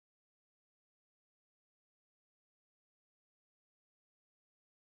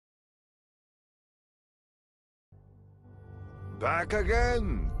Back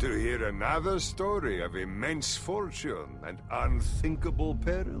again to hear another story of immense fortune and unthinkable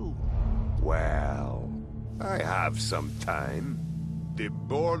peril. Well, I have some time. The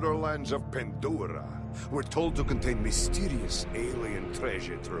Borderlands of Pandora were told to contain mysterious alien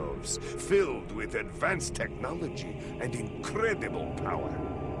treasure troves filled with advanced technology and incredible power.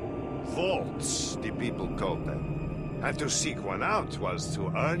 Vaults, the people called them. And to seek one out was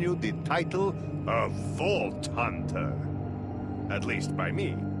to earn you the title of Vault Hunter. At least by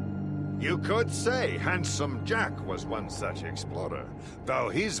me. You could say Handsome Jack was one such explorer, though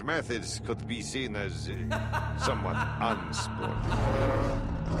his methods could be seen as somewhat unsporting.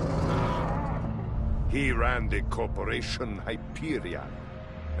 He ran the corporation Hyperion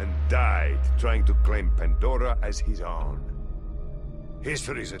and died trying to claim Pandora as his own.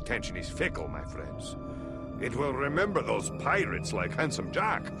 History's attention is fickle, my friends. It will remember those pirates like Handsome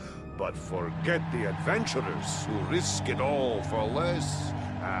Jack, but forget the adventurers who risk it all for less,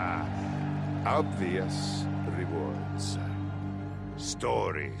 obvious rewards.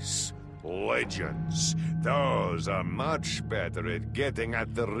 Stories, legends, those are much better at getting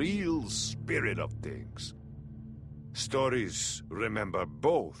at the real spirit of things. Stories remember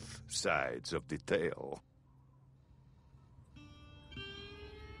both sides of the tale.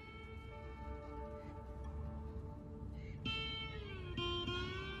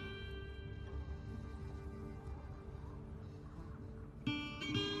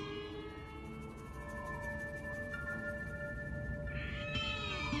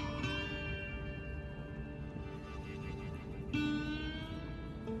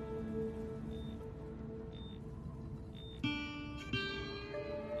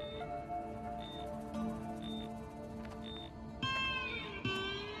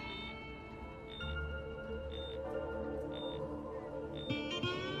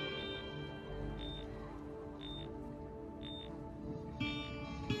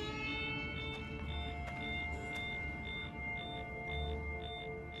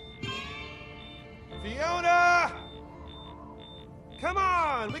 Fiona! Come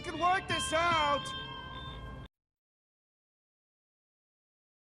on, we can work this out!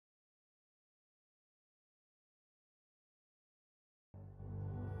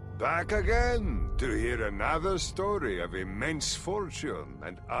 Back again to hear another story of immense fortune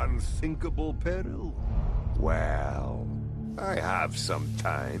and unthinkable peril. Well, I have some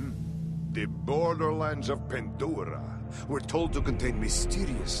time. The Borderlands of Pandora were told to contain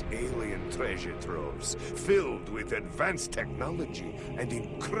mysterious alien treasure troves filled with advanced technology and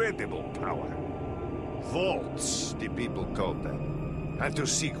incredible power. Vaults, the people called them. And to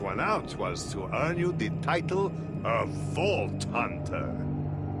seek one out was to earn you the title of Vault Hunter.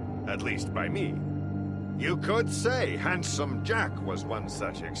 At least by me. You could say Handsome Jack was one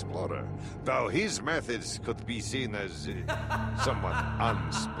such explorer, though his methods could be seen as somewhat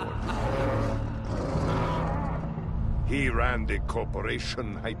unsporting. He ran the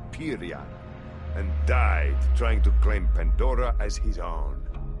corporation Hyperion and died trying to claim Pandora as his own.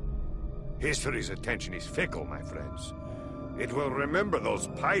 History's attention is fickle, my friends. It will remember those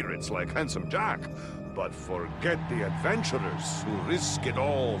pirates like Handsome Jack, but forget the adventurers who risk it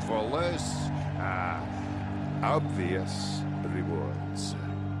all for less, obvious rewards.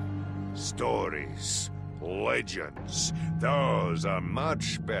 Stories, legends, those are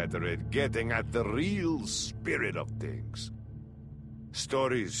much better at getting at the real spirit of things.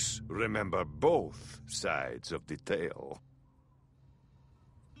 Stories remember both sides of the tale.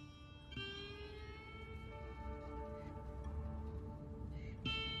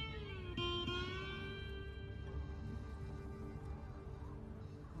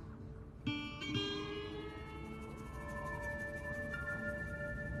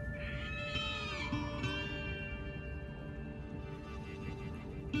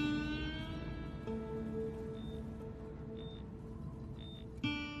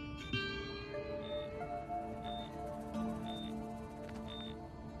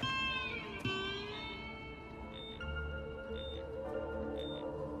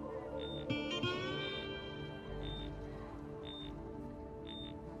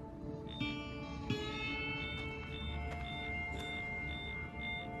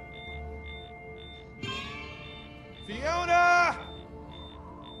 Fiona!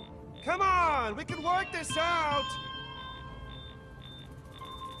 Come on, we can work this out!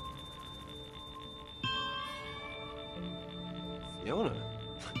 Fiona?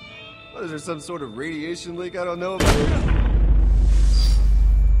 What, is there some sort of radiation leak I don't know about?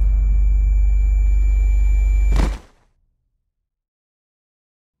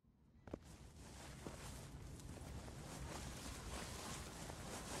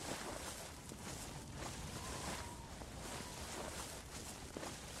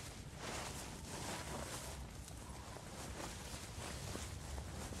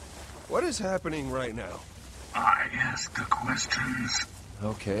 What is happening right now? I ask the questions.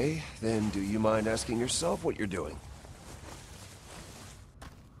 Okay, then do you mind asking yourself what you're doing?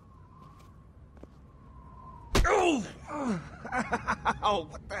 Oh! Ow,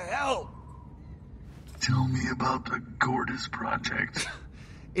 what the hell? Tell me about the Gordis project.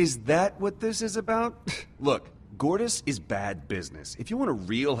 Is that what this is about? Look, Gordis is bad business. If you want a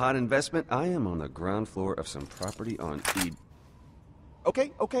real hot investment, I am on the ground floor of some property on Ed...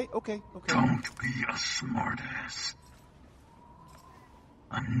 Okay. Don't be a smartass.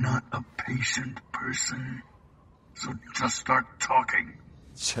 I'm not a patient person, so just start talking.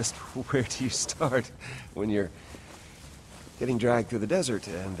 Just where do you start when you're getting dragged through the desert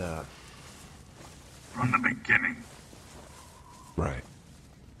and, From the beginning. Right.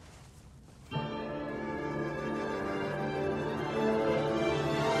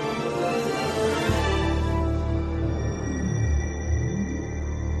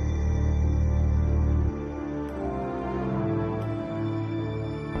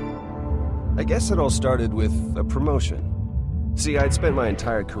 I guess it all started with a promotion. See, I'd spent my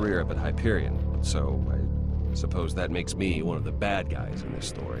entire career up at Hyperion, so I suppose that makes me one of the bad guys in this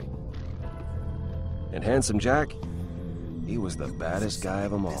story. And Handsome Jack, he was the baddest guy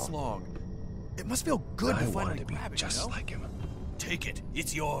of them all. This long. It must feel good to I wanted finally to be grab it, just you know? like him. Take it.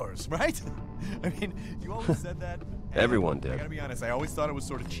 It's yours, right? I mean, you always said that. Everyone I did. gotta be honest, I always thought it was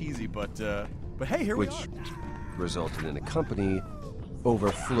sort of cheesy, but hey, here Which we are. resulted in a company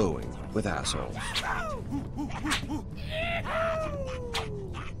overflowing with assholes.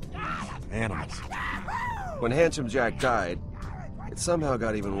 Animals. When Handsome Jack died, it somehow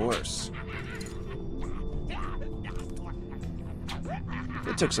got even worse.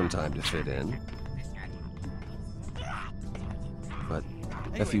 It took some time to fit in. But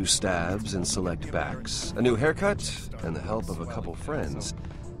a few stabs and select backs, a new haircut, and the help of a couple friends,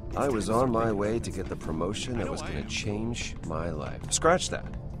 I was on my way to get the promotion that was going to change my life. Scratch that.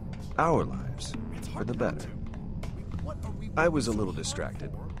 Our lives. For the better. I was a little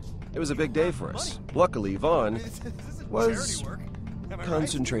distracted. It was a big day for us. Luckily, Vaughn was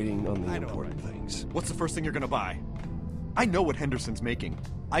concentrating on the important things. What's the first thing you're gonna buy? I know what Henderson's making.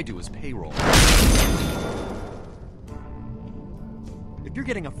 I do his payroll. If you're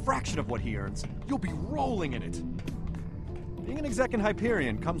getting a fraction of what he earns, you'll be rolling in it. Being an exec in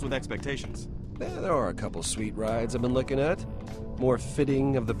Hyperion comes with expectations. Yeah, there are a couple sweet rides I've been looking at. More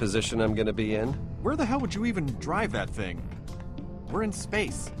fitting of the position I'm gonna be in. Where the hell would you even drive that thing? We're in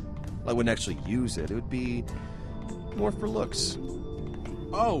space. I wouldn't actually use it. It would be more for looks.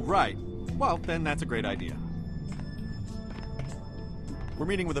 Oh, right. Well, then that's a great idea. We're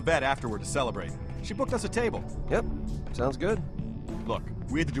meeting with a vet afterward to celebrate. She booked us a table. Yep, sounds good. Look,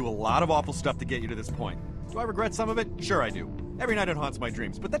 we had to do a lot of awful stuff to get you to this point. Do I regret some of it? Sure I do. Every night it haunts my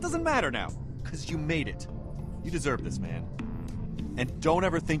dreams, but that doesn't matter now, because you made it. You deserve this, man. And don't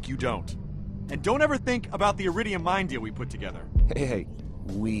ever think you don't. And don't ever think about the Iridium mine deal we put together. Hey,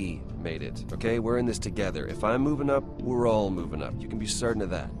 we made it, okay? We're in this together. If I'm moving up, we're all moving up. You can be certain of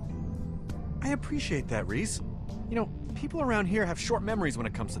that. I appreciate that, Reese. You know, people around here have short memories when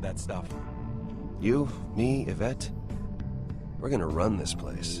it comes to that stuff. You, me, Yvette, we're gonna run this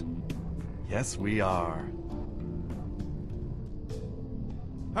place. Yes, we are.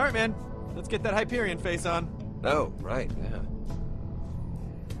 All right, man. Let's get that Hyperion face on. Oh, right, yeah.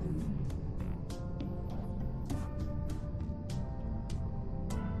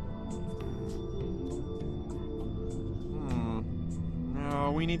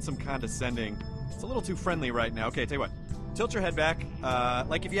 No, we need some condescending. It's a little too friendly right now. Okay, tell you what. Tilt your head back.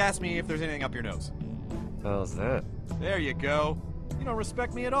 Like if you ask me if there's anything up your nose. How's that? There you go. You don't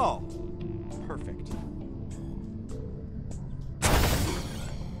respect me at all. Perfect.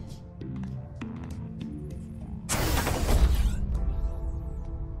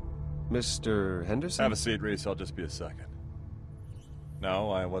 Mr. Henderson? Have a seat, Reese. I'll just be a second. No,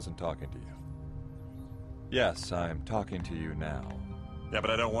 I wasn't talking to you. Yes, I'm talking to you now. Yeah, but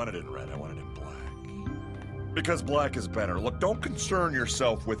I don't want it in red. I want it in black. Because black is better. Look, don't concern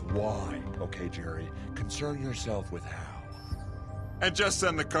yourself with why, okay, Jerry? Concern yourself with how. And just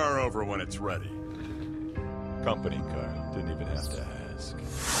send the car over when it's ready. Company car. Didn't even have to ask.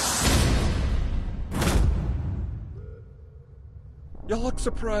 You look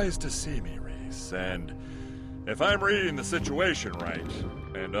surprised to see me, Reese, and if I'm reading the situation right,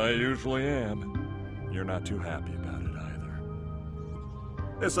 and I usually am, you're not too happy about it either.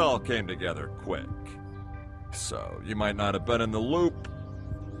 This all came together quick. So, you might not have been in the loop,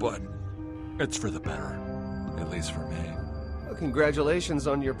 but it's for the better. At least for me. Well, congratulations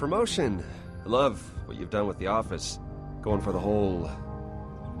on your promotion. I love what you've done with the office. Going for the whole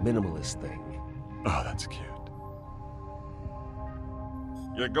minimalist thing. Oh, that's cute.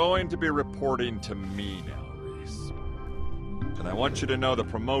 You're going to be reporting to me now, Reese. And I want you to know the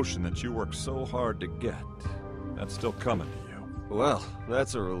promotion that you worked so hard to get, that's still coming to you. Well,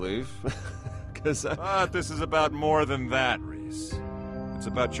 that's a relief. Because But this is about more than that, Reese. It's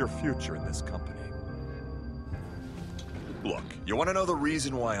about your future in this company. Look, you want to know the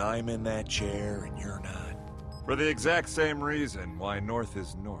reason why I'm in that chair and you're not? For the exact same reason why North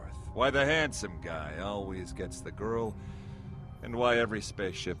is North. Why the handsome guy always gets the girl, and why every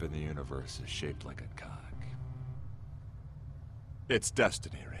spaceship in the universe is shaped like a cock. It's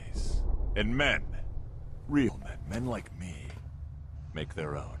destiny, Reese. And men, real men like me, make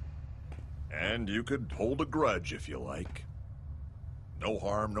their own. And you could hold a grudge if you like. No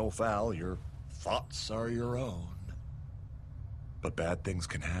harm, no foul, your thoughts are your own. But bad things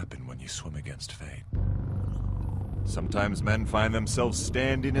can happen when you swim against fate. Sometimes men find themselves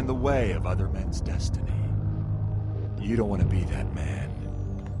standing in the way of other men's destiny. You don't want to be that man.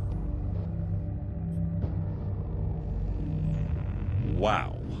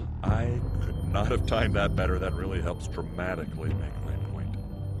 Wow. I could not have timed that better. That really helps dramatically make my point.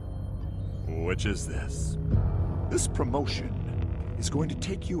 Which is this. This promotion is going to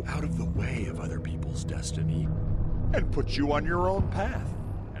take you out of the way of other people's destiny and put you on your own path.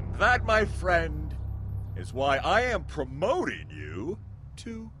 And that, my friend, is why I am promoting you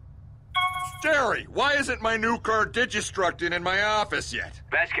to... Jerry, why isn't my new car Digistructing in my office yet?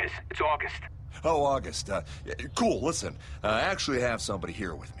 Vasquez, it's August. Oh, August. Yeah, cool, listen. I actually have somebody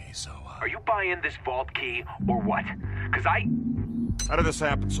here with me, so... Are you buying this vault key, or what? Because How did this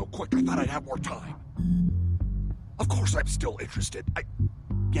happen so quick? I thought I'd have more time. Of course I'm still interested.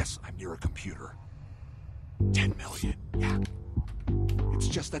 Yes, I'm near a computer. 10 million, yeah. It's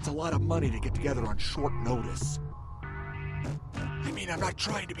just that's a lot of money to get together on short notice. I mean, I'm not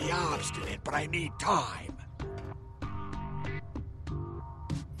trying to be obstinate, but I need time.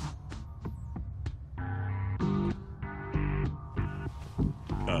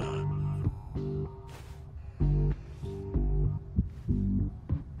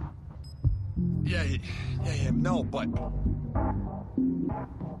 Yeah, no, but...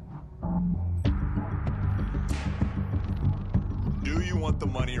 Do you want the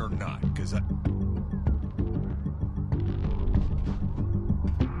money or not? Because that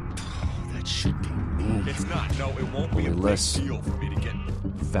should be me. It's not. No, it won't be a big deal for me to get...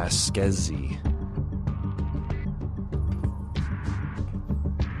 Vasquez-y.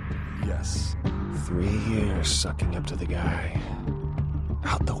 Yes. 3 years sucking up to the guy.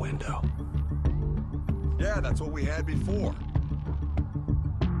 Out the window. Yeah, that's what we had before.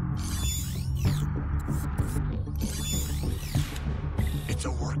 It's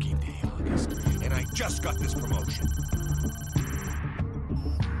a working day, August, and I just got this promotion.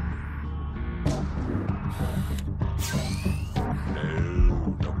 No.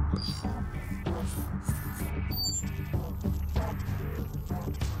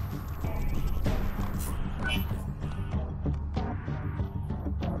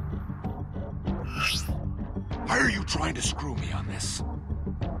 Why are you trying to screw me on this?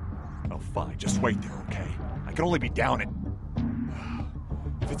 Oh, fine. Just wait there, okay? I can only be down at...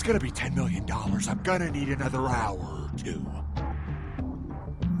 If it's gonna be $10 million, I'm gonna need another hour or two.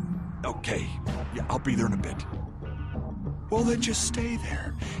 Okay. Yeah, I'll be there in a bit. Well, then just stay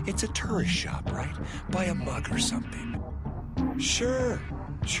there. It's a tourist shop, right? Buy a mug or something. Sure.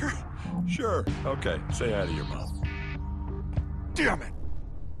 Okay, say hi to your mom. Damn it!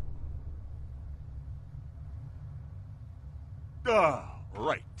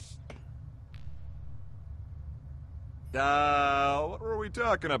 Right. What were we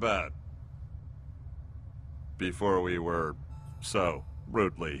talking about? Before we were so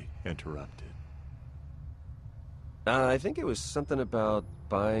rudely interrupted. I think it was something about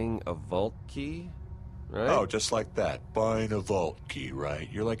buying a vault key, right? Oh, just like that. Buying a vault key, right?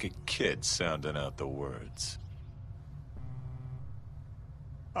 You're like a kid sounding out the words.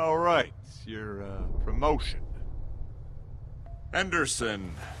 All right, your promotion.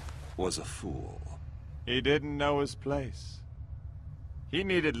 Henderson was a fool. He didn't know his place. He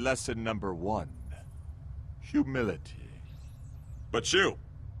needed lesson number 1. Humility. But you,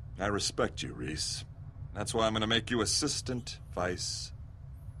 I respect you, Reese. That's why I'm gonna make you assistant vice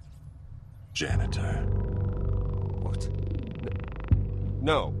janitor. What?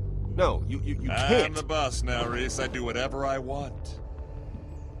 No, you can't. I'm the boss now, Reese. I do whatever I want.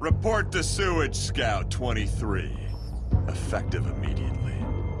 Report to Sewage Scout 23. Effective immediately.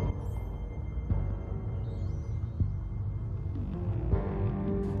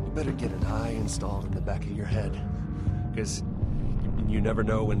 You better get an eye installed in the back of your head. Because You never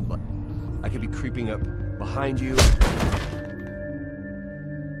know when I could be creeping up behind you.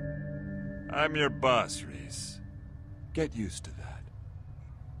 I'm your boss, Reese. Get used to that.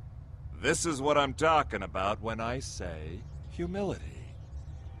 This is what I'm talking about when I say humility.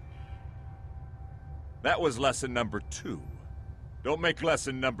 That was lesson number 2. Don't make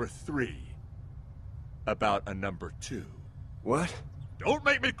lesson number 3 about a number 2. What? Don't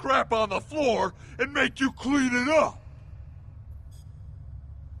make me crap on the floor and make you clean it up!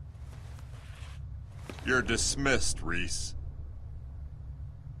 You're dismissed, Reese.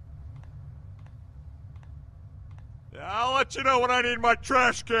 I'll let you know when I need my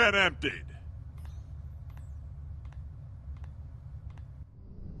trash can emptied.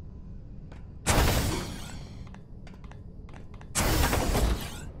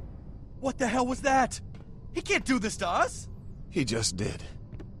 What the hell was that? He can't do this to us! He just did.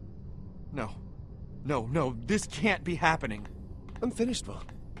 No. No, this can't be happening. I'm finished, Vaughn.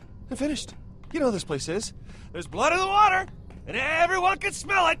 I'm finished. You know how this place is. There's blood in the water, and everyone can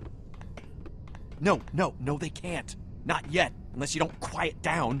smell it. No, they can't. Not yet, unless you don't quiet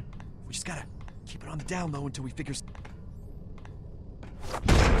down. We just gotta keep it on the down low until we figure...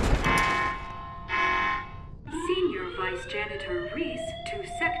 Senior Vice Janitor Reese to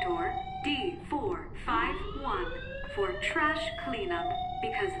Sector D451 for trash cleanup,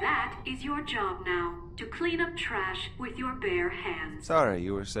 because that is your job now, to clean up trash with your bare hands. Sorry,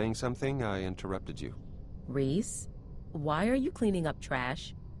 you were saying something? I interrupted you. Reese, why are you cleaning up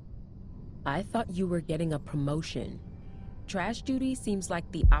trash? I thought you were getting a promotion. Trash duty seems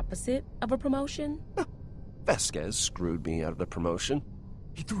like the opposite of a promotion. Vasquez screwed me out of the promotion.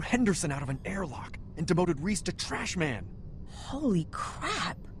 He threw Henderson out of an airlock and demoted Reese to trash man. Holy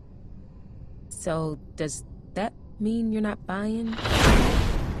crap. So, does that mean you're not buying?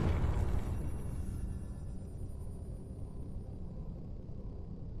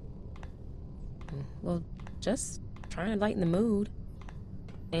 Well, just trying to lighten the mood.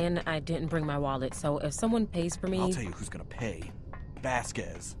 And I didn't bring my wallet, so if someone pays for me... I'll tell you who's gonna pay.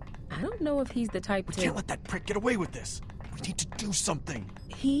 Vasquez. I don't know if he's the type We to... can't let that prick get away with this. We need to do something.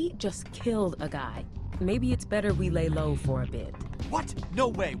 He just killed a guy. Maybe it's better we lay low for a bit. What? No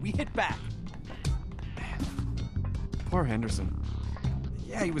way. We hit back. Man. Poor Henderson.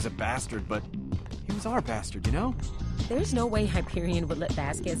 Yeah, he was a bastard, but he was our bastard, you know? There's no way Hyperion would let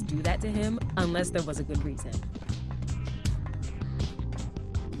Vasquez do that to him unless there was a good reason.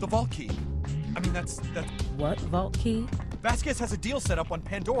 The vault key. I mean, that's... What vault key? Vasquez has a deal set up on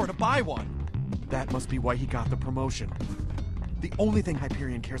Pandora to buy one. That must be why he got the promotion. The only thing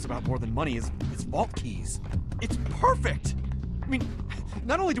Hyperion cares about more than money is vault keys. It's perfect! I mean,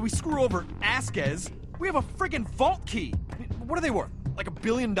 not only do we screw over Vasquez, we have a friggin' vault key. I mean, what are they worth? Like $1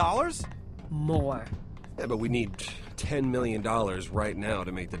 billion? More. Yeah, but we need $10 million right now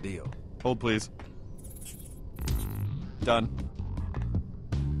to make the deal. Hold, please. Done.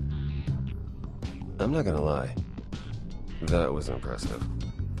 I'm not gonna lie. That was impressive.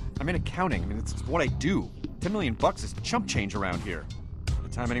 I'm in accounting. I mean, it's what I do. $10 million is chump change around here. By the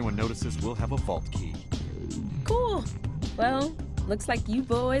time anyone notices, we'll have a vault key. Cool. Well, looks like you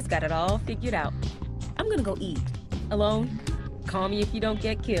boys got it all figured out. I'm gonna go eat. Alone. Call me if you don't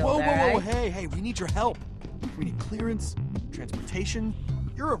get killed, Whoa, alright? hey, we need your help. We need clearance, transportation.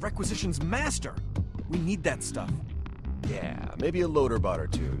 You're a requisitions master. We need that stuff. Yeah, maybe a loader bot or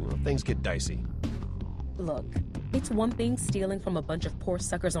two. You know, things get dicey. Look, it's one thing stealing from a bunch of poor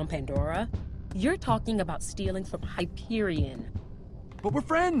suckers on Pandora. You're talking about stealing from Hyperion. But we're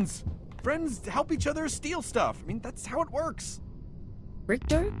friends. Friends help each other steal stuff. I mean, that's how it works.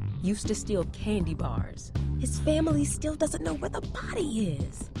 Richter used to steal candy bars. His family still doesn't know where the body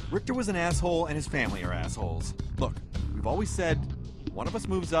is. Richter was an asshole and his family are assholes. Look, we've always said one of us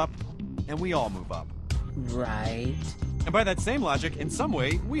moves up and we all move up. Right. And by that same logic, in some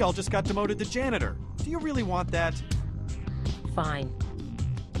way, we all just got demoted to janitor. Do you really want that? Fine.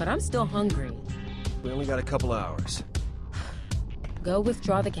 But I'm still hungry. We only got a couple hours. Go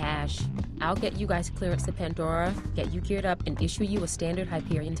withdraw the cash. I'll get you guys clearance to Pandora, get you geared up, and issue you a standard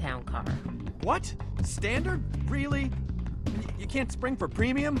Hyperion town car. What? Standard? Really? You can't spring for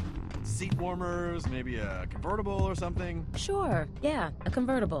premium? Seat warmers, maybe a convertible or something? Sure, yeah, a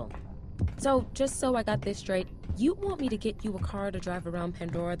convertible. So, just so I got this straight, you want me to get you a car to drive around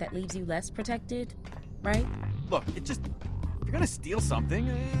Pandora that leaves you less protected, right? Look, if you're gonna steal something,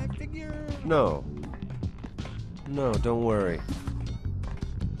 I figure... No, don't worry.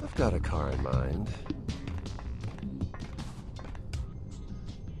 I've got a car in mind.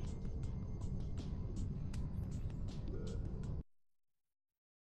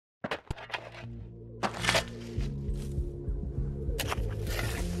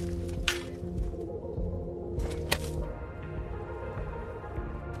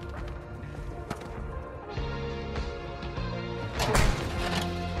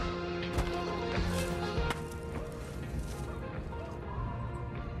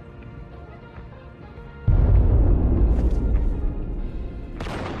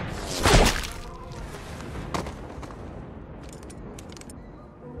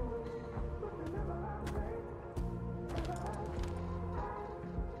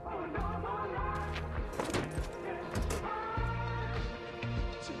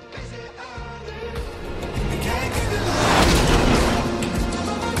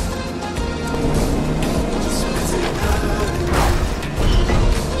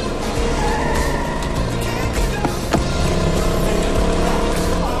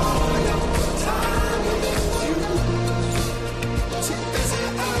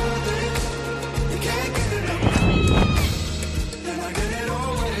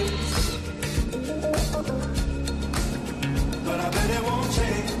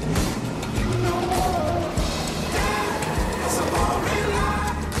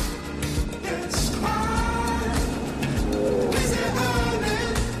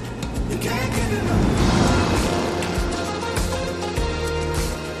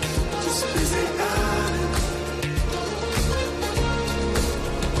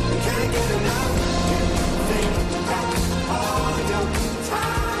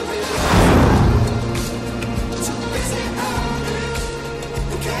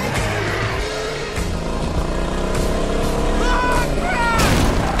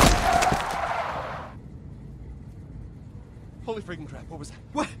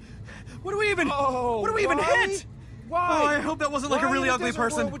 What do we even... Oh, what do we even why? hit? Why? Oh, I hope that wasn't like a Why really in the ugly desert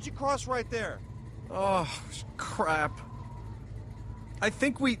person. world would you cross right there? Oh, crap. I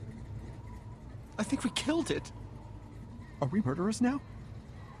think we killed it. Are we murderers now?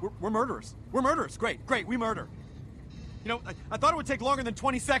 We're murderers. We're murderers. Great, we murder. You know, I thought it would take longer than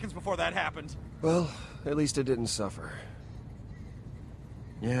 20 seconds before that happened. Well, at least it didn't suffer.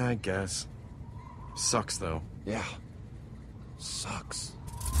 Yeah, I guess. Sucks, though. Yeah. Sucks.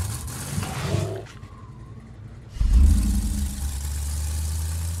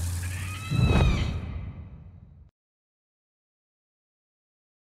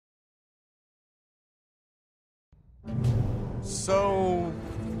 So,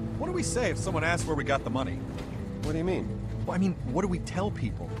 what do we say if someone asks where we got the money? What do you mean? Well, I mean, what do we tell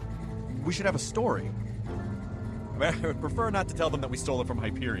people? We should have a story. I mean, I would prefer not to tell them that we stole it from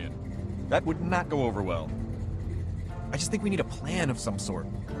Hyperion. That would not go over well. I just think we need a plan of some sort.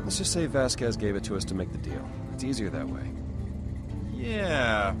 Let's just say Vasquez gave it to us to make the deal. It's easier that way.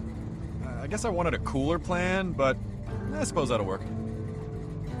 Yeah. I guess I wanted a cooler plan, but I suppose that'll work.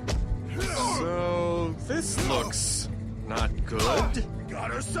 So, this looks not good.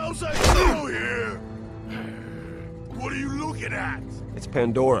 Got ourselves a hero here! What are you looking at? It's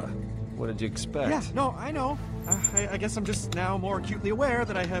Pandora. What did you expect? Yeah, no, I know. I guess I'm just now more acutely aware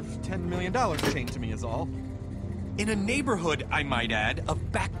that I have $10 million chained to me is all. In a neighborhood, I might add,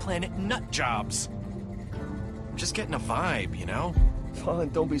 of back-planet nut jobs. I'm just getting a vibe, you know? Fine,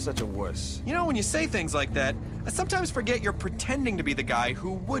 don't be such a wuss. You know, when you say things like that, I sometimes forget you're pretending to be the guy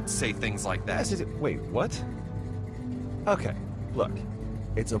who would say things like that. Wait, what? Okay, look.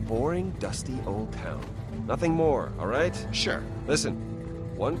 It's a boring, dusty old town. Nothing more, all right? Sure. Listen,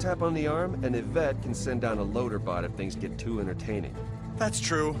 one tap on the arm, and Yvette can send down a loader bot if things get too entertaining. That's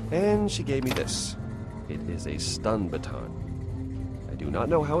true. And she gave me this. It is a stun baton. I do not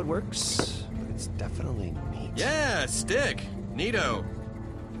know how it works, but it's definitely neat. Yeah, stick. Neato.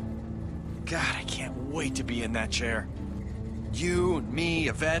 God, I can't wait to be in that chair. You, me,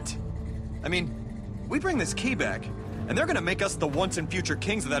 Yvette. I mean, we bring this key back, and they're gonna make us the once and future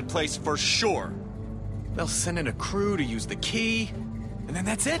kings of that place for sure. They'll send in a crew to use the key, and then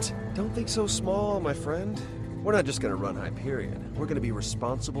that's it. Don't think so small, my friend. We're not just gonna run Hyperion. We're gonna be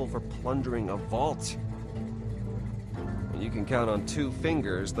responsible for plundering a vault. And you can count on 2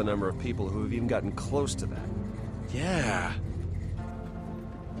 fingers the number of people who have even gotten close to that. Yeah.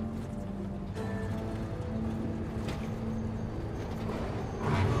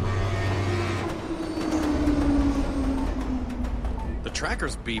 The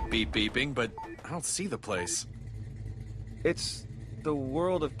tracker's beeping, but I don't see the place. It's the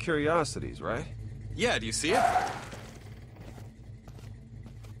world of curiosities, right? Yeah, do you see it?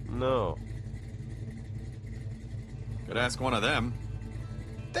 No. Could ask one of them.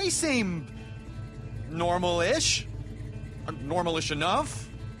 They seem normal-ish. Normal-ish enough.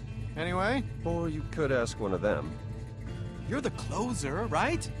 Anyway. Or you could ask one of them. You're the closer,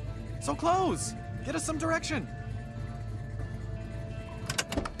 right? So close. Get us some direction.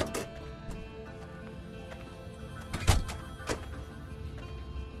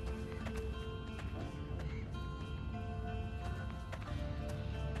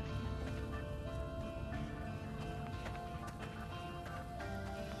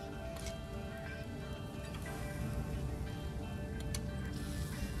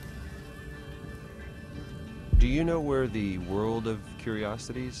 Do you know where the world of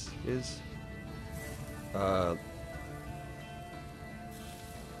curiosities is?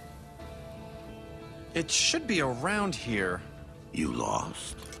 It should be around here. You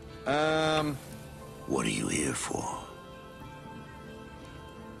lost? What are you here for?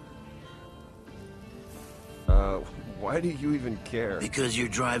 Why do you even care? Because you're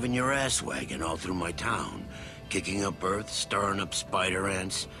driving your ass wagon all through my town, kicking up earth, stirring up spider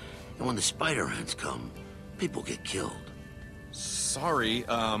ants, and when the spider ants come, people get killed. Sorry,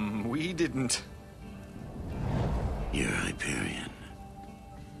 we didn't... You're Hyperion.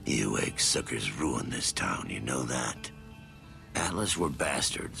 You egg-suckers ruined this town, you know that? Atlas were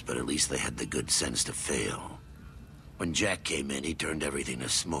bastards, but at least they had the good sense to fail. When Jack came in, he turned everything to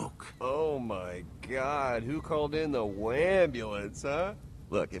smoke. Oh my God, who called in the wambulance, huh?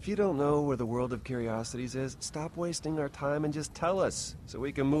 Look, if you don't know where the world of curiosities is, stop wasting our time and just tell us, so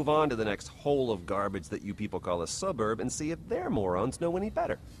we can move on to the next hole of garbage that you people call a suburb and see if their morons know any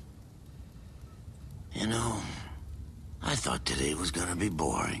better. You know, I thought today was gonna be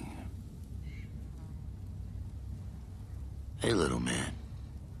boring. Hey, little man.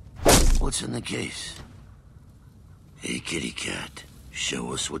 What's in the case? Hey, kitty cat.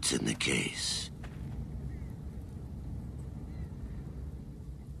 Show us what's in the case.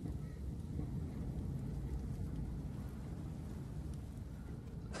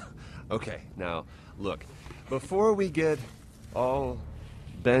 Okay, now, look. Before we get all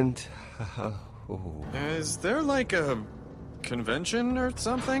bent... oh. Is there like a convention or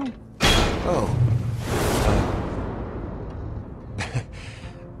something? Oh.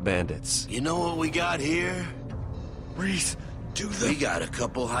 Bandits. You know what we got here? Reese, do We got a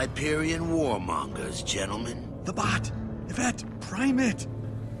couple Hyperion warmongers, gentlemen. The bot! Yvette, prime it!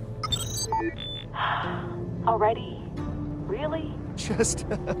 Already? Really? Just...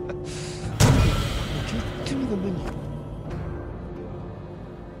 give me the menu.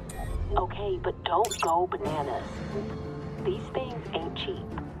 Okay, but don't go bananas. These things ain't cheap.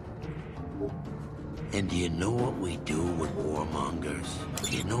 And do you know what we do with warmongers?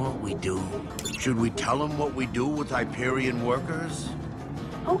 Do you know what we do? Should we tell them what we do with Hyperion workers?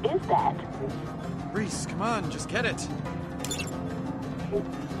 Who is that? Reese, come on, just get it.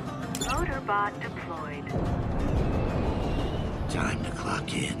 Motorbot deployed. Time to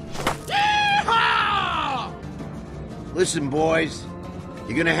clock in. Listen, boys.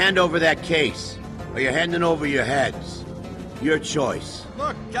 You're gonna hand over that case, or you're handing over your heads. Your choice.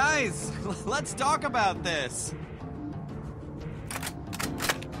 Look, guys, let's talk about this.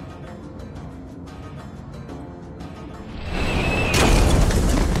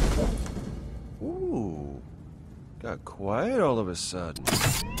 Ooh. Got quiet all of a sudden.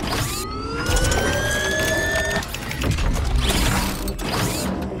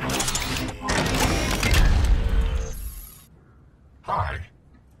 Hi.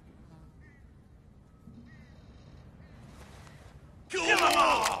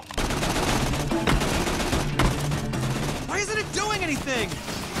 Why isn't it doing anything?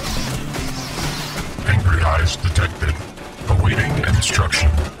 Angry eyes detected. Awaiting instruction.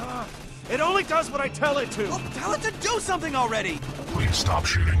 It only does what I tell it to. Oh, tell it to do something already! Please stop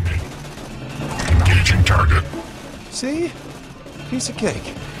shooting me. Engaging target. See? Piece of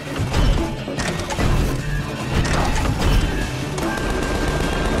cake.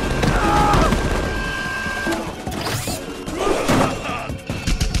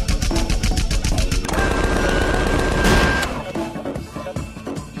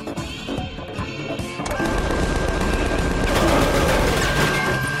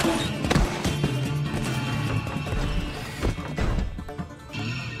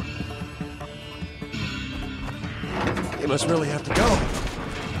 You must really have to go.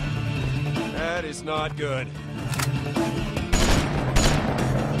 That is not good.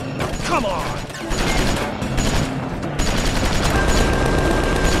 Come on!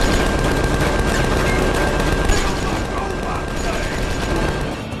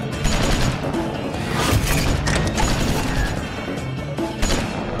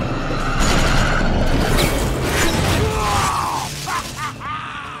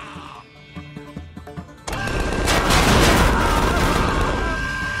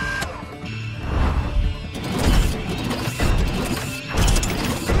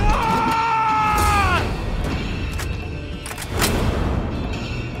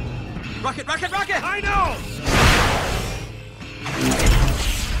 Rocket, rocket, rocket! I know!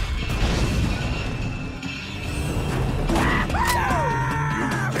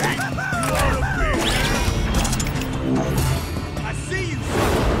 I see you,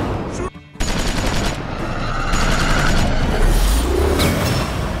 son!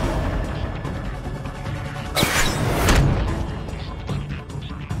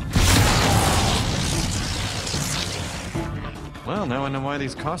 Well, now I know why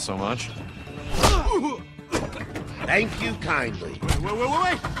these cost so much. Thank you kindly.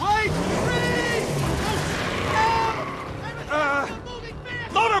 Wait!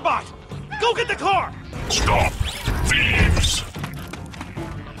 Motorbot! Go get the car! Stop. Thieves.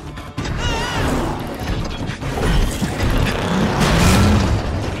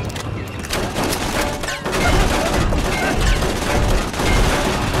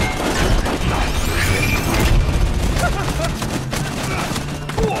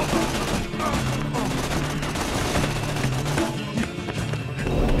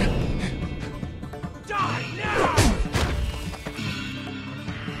 Die now!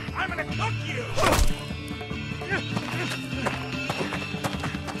 I'm gonna cook you!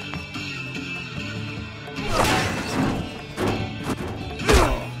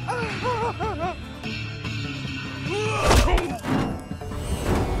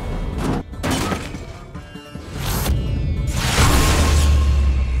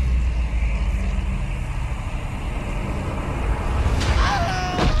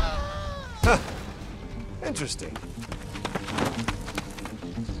 Interesting.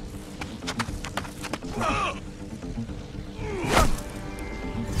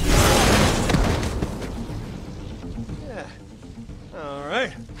 Yeah. All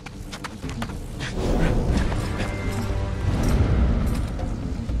right.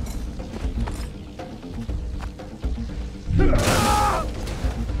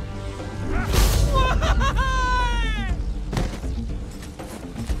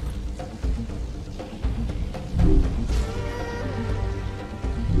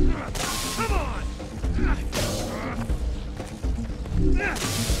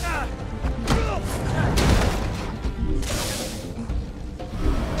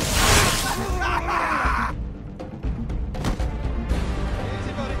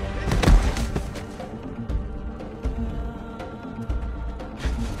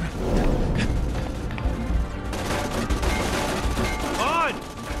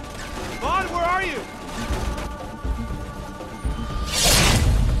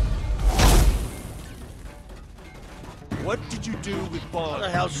 What did you do with Bond? How the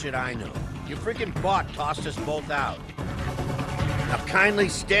hell should I know? Your freaking bot tossed us both out. Now kindly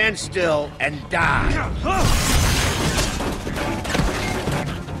stand still and die.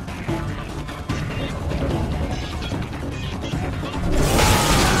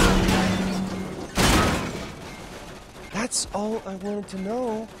 That's all I wanted to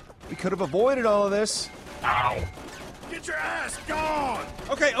know. We could have avoided all of this. Ow! Get your ass gone!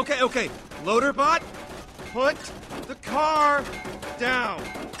 Okay. Loader bot, put the car down.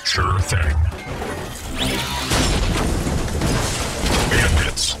 Sure thing.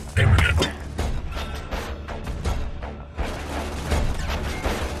 Bandits imminent.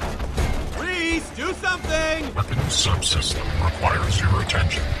 Reese, do something! Weapons subsystem requires your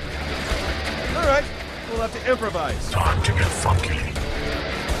attention. All right, we'll have to improvise. Time to get funky.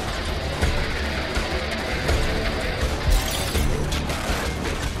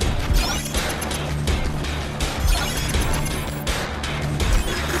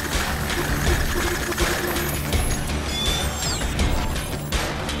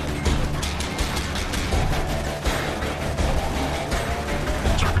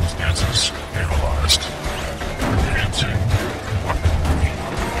 Circumstances analyzed. Enhancing weaponry.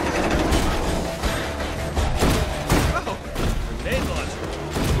 Grenade launcher.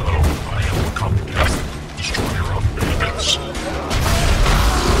 Hello, I am become death, destroyer of bandits.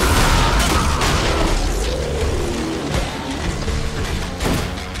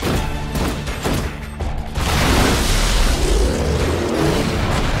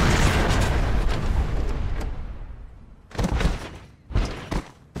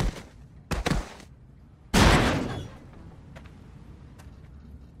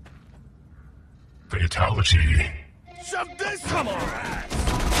 Fatality. Shove this on our ass!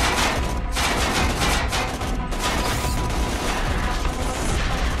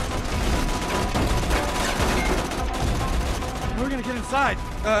 We're gonna get inside.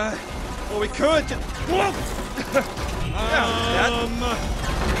 Well, we could.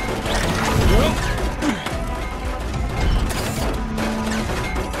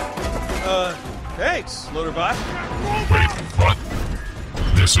 Thanks, Loaderbot. Wait, what?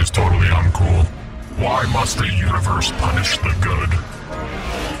 This is totally uncool. Why must the universe punish the good?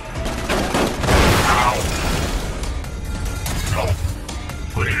 Ow! Help,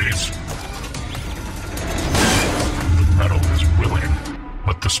 please. The metal is willing,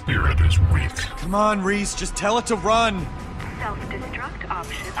 but the spirit is weak. Come on, Reese, just tell it to run. Self-destruct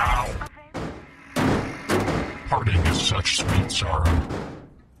option. Ow! Parting is such sweet sorrow.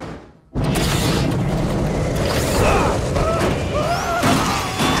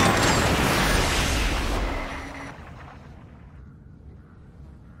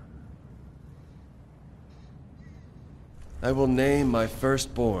 I will name my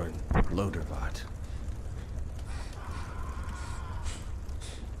firstborn Loaderbot.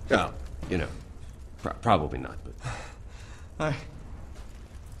 Oh, you know, probably not, but... I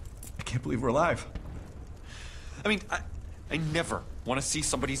can't believe we're alive. I mean, I never want to see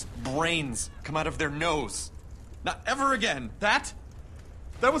somebody's brains come out of their nose. Not ever again. That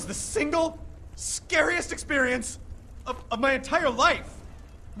was the single scariest experience of my entire life.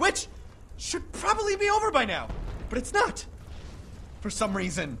 Which should probably be over by now. But it's not. For some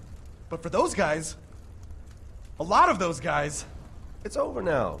reason. But for those guys, a lot of those guys... It's over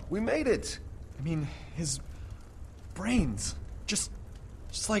now. We made it. I mean, his brains, just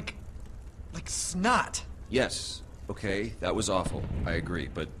like snot. Yes, okay, that was awful. I agree,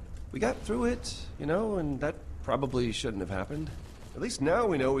 but we got through it, you know, and that probably shouldn't have happened. At least now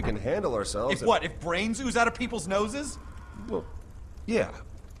we know we can handle ourselves. If what? If brains ooze out of people's noses? Well, yeah,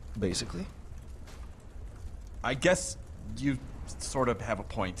 basically. I guess you sort of have a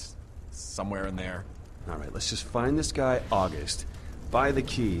point somewhere in there. All right, let's just find this guy, August. Buy the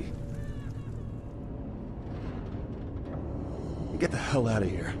key. And get the hell out of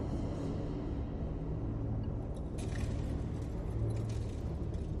here.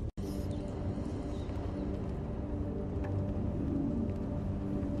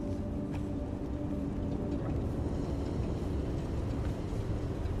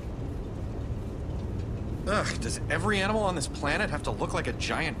 Ugh, does every animal on this planet have to look like a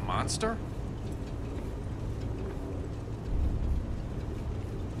giant monster?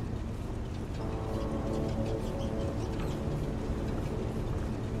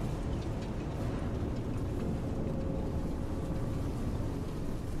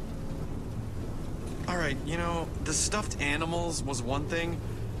 right, you know, the stuffed animals was one thing,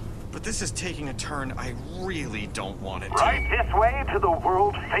 but this is taking a turn I really don't want it to. Right this way to the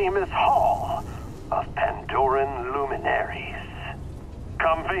world-famous Hall of Pandoran Luminaries.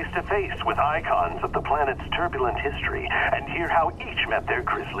 Come face to face with icons of the planet's turbulent history and hear how each met their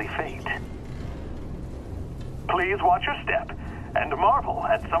grisly fate. Please watch your step and marvel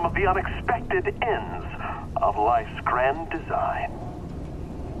at some of the unexpected ends of life's grand design.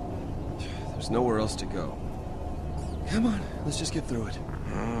 There's nowhere else to go. Come on, let's just get through it.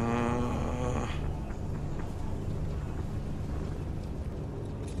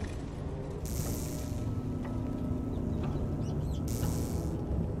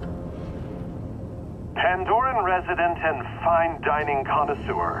 Pandoran resident and fine dining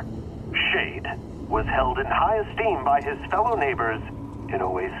connoisseur, Shade, was held in high esteem by his fellow neighbors in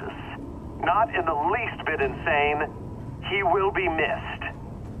Oasis. Not in the least bit insane, he will be missed.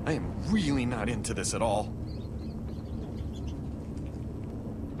 I am really not into this at all.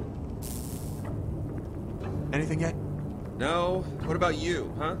 Anything yet? No. What about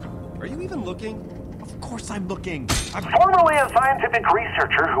you, huh? Are you even looking? Of course I'm looking. Formerly a scientific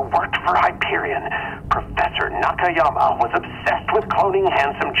researcher who worked for Hyperion, Professor Nakayama was obsessed with cloning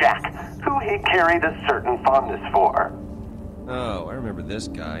Handsome Jack, who he carried a certain fondness for. Oh, I remember this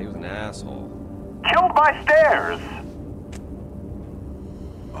guy. He was an asshole. Killed by stairs!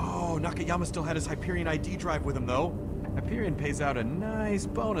 Oh, Nakayama still had his Hyperion ID drive with him, though. Hyperion pays out a nice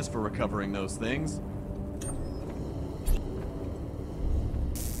bonus for recovering those things.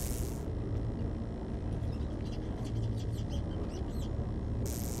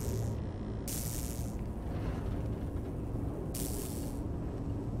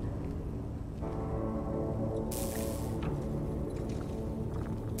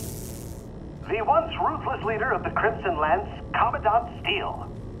 The once ruthless leader of the Crimson Lance, Commandant Steele.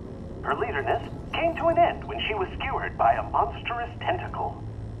 Her leaderness came to an end when she was skewered by a monstrous tentacle.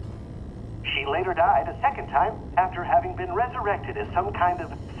 She later died a second time after having been resurrected as some kind of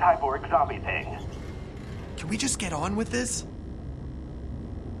cyborg zombie thing. Can we just get on with this?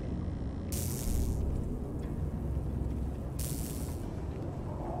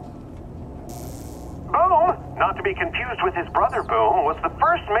 Boom, not to be confused with his brother Boom, was the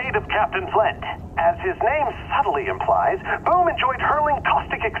first mate of Captain Flint. As his name subtly implies, Boom enjoyed hurling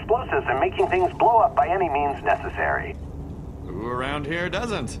caustic explosives and making things blow up by any means necessary. Who around here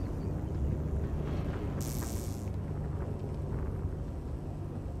doesn't?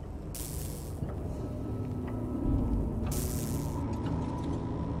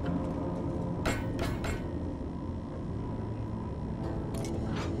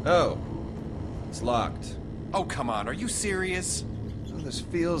 Oh. It's locked. Oh, come on, are you serious? Well, this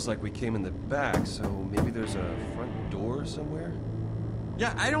feels like we came in the back, so maybe there's a front door somewhere?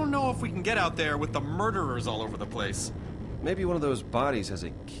 Yeah, I don't know if we can get out there with the murderers all over the place. Maybe one of those bodies has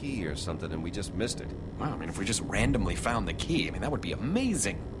a key or something and we just missed it. Well, I mean, if we just randomly found the key, I mean, that would be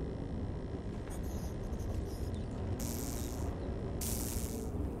amazing.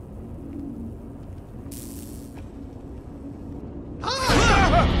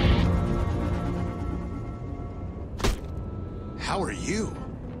 How are you?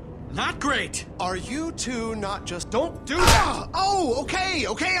 Not great! Are you two not just... Don't do that! Oh,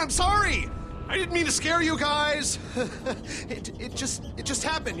 okay, I'm sorry! I didn't mean to scare you guys. It just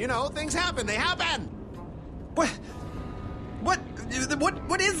happened, you know, things happen, they happen! What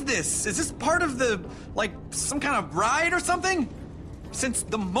is this? Is this part of the, like, some kind of ride or something? Since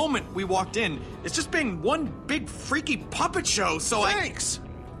the moment we walked in, it's just been one big freaky puppet show, so Thanks!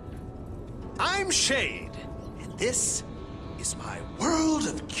 I'm Shade, and this is my world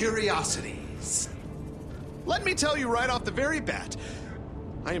of curiosities. Let me tell you right off the very bat,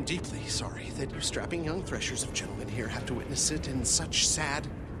 I am deeply sorry that you strapping young threshers of gentlemen here have to witness it in such sad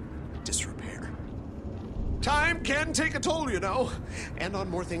disrepair. Time can take a toll, you know, and on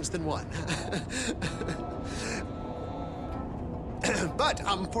more things than one. But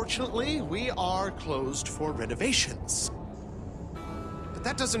unfortunately, we are closed for renovations. But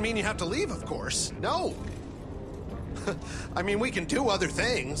that doesn't mean you have to leave, of course. No. I mean, we can do other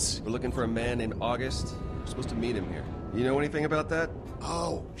things. We're looking for a man named August. We're supposed to meet him here. You know anything about that?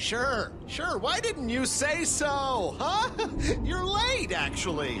 Oh, sure. Why didn't you say so, huh? You're late,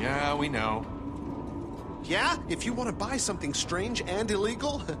 actually. Yeah, we know. Yeah? If you want to buy something strange and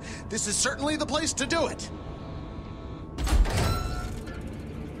illegal, this is certainly the place to do it.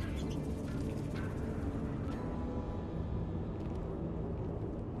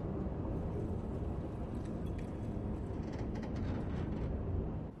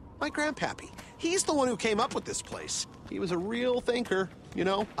 My grandpappy. He's the one who came up with this place. He was a real thinker, you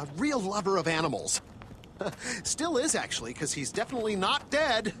know, a real lover of animals. Still is, actually, because he's definitely not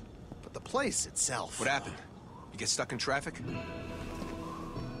dead. But the place itself... What happened? You get stuck in traffic?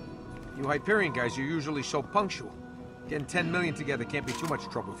 You Hyperion guys, you're usually so punctual. Getting 10 million together can't be too much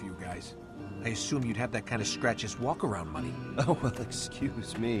trouble for you guys. I assume you'd have that kind of scratches walk-around money. Oh, well,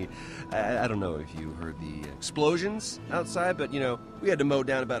 excuse me. I don't know if you heard the explosions outside, but, you know, we had to mow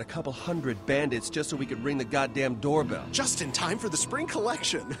down about a couple hundred bandits just so we could ring the goddamn doorbell. Just in time for the spring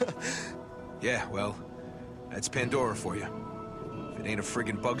collection. Yeah, well, that's Pandora for you. If it ain't a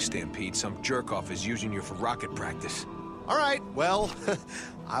friggin' bug stampede, some jerk-off is using you for rocket practice. All right, well,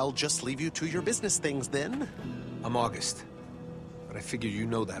 I'll just leave you to your business things then. I'm August, but I figure you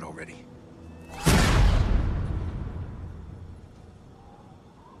know that already.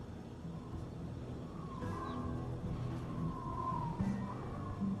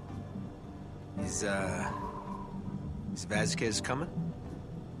 Is Vasquez coming?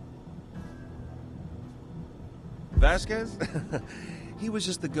 Vasquez? He was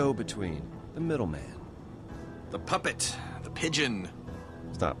just the go-between, the middleman. The puppet, the pigeon.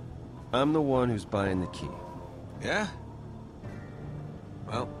 Stop. I'm the one who's buying the key. Yeah?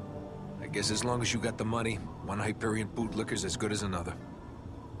 Well, I guess as long as you got the money, one Hyperion bootlicker's as good as another.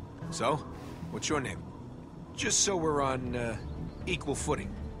 So, what's your name? Just so we're on, equal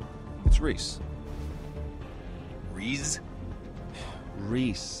footing. It's Reese. Reese?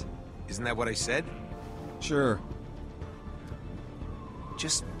 Reese. Isn't that what I said? Sure.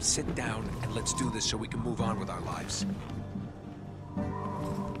 Just sit down and let's do this so we can move on with our lives.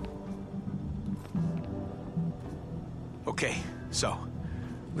 Okay, so,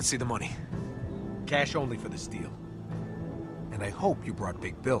 let's see the money. Cash only for this deal. And I hope you brought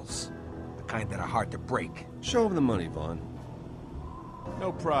big bills. The kind that are hard to break. Show him the money, Vaughn.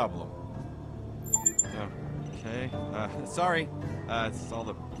 No problem. Okay. Sorry. It's all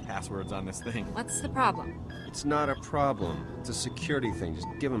the passwords on this thing. What's the problem? It's not a problem. It's a security thing. Just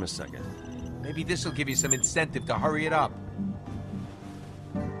give him a second. Maybe this'll give you some incentive to hurry it up.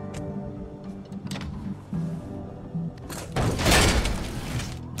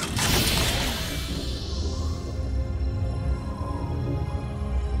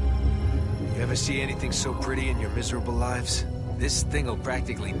 You ever see anything so pretty in your miserable lives? This thing'll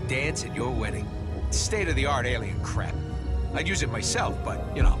practically dance at your wedding. It's state-of-the-art alien crap. I'd use it myself,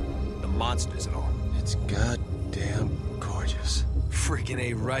 but, you know, the monsters and all. It's goddamn gorgeous. Freaking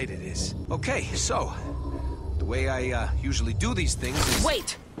A right it is. Okay, so, the way I usually do these things is...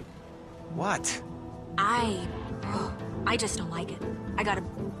 Wait! What? I just don't like it. I got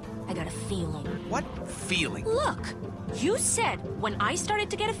a feeling. What feeling? Look! You said when I started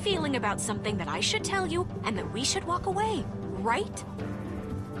to get a feeling about something that I should tell you and that we should walk away, right?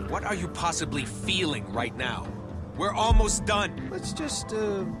 What are you possibly feeling right now? We're almost done. Let's just,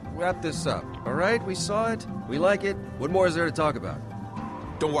 wrap this up, all right? We saw it. We like it. What more is there to talk about?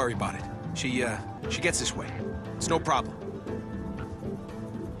 Don't worry about it. She gets this way. It's no problem.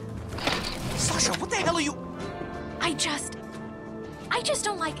 Sasha, what the hell are you... I just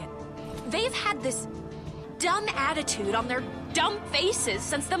don't like it. They've had this dumb attitude on their dumb faces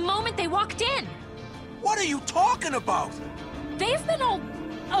since the moment they walked in. What are you talking about? They've been all,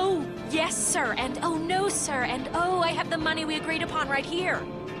 oh, yes, sir, and oh, no, sir, and oh, I have the money we agreed upon right here.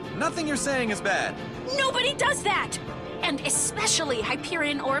 Nothing you're saying is bad. Nobody does that! And especially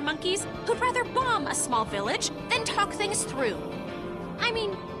Hyperion ore monkeys who'd rather bomb a small village than talk things through. I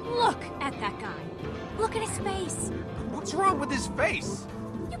mean, look at that guy. Look at his face. What's wrong with his face?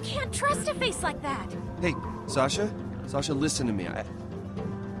 You can't trust a face like that. Hey, Sasha? Sasha, listen to me.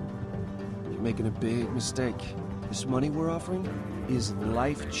 You're making a big mistake. This money we're offering is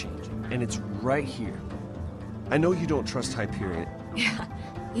life-changing, and it's right here. I know you don't trust Hyperion. Yeah,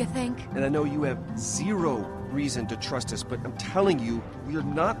 you think? And I know you have zero reason to trust us, but I'm telling you, we're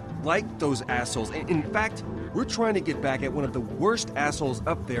not like those assholes. In fact, we're trying to get back at one of the worst assholes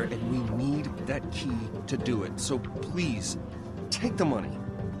up there, and we need that key to do it. So please, take the money,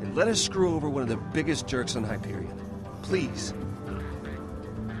 and let us screw over one of the biggest jerks on Hyperion. Please.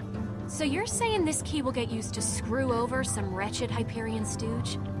 So you're saying this key will get used to screw over some wretched Hyperion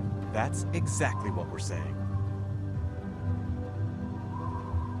stooge? That's exactly what we're saying.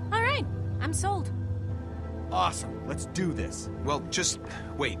 All right, I'm sold. Awesome, let's do this. Well, just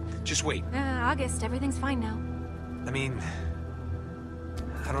wait. August, everything's fine now. I mean,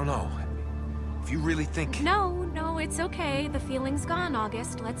 I don't know. If you really think... No, it's okay. The feeling's gone,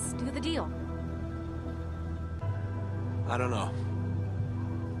 August. Let's do the deal. I don't know.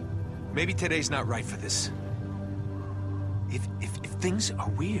 Maybe today's not right for this. If things are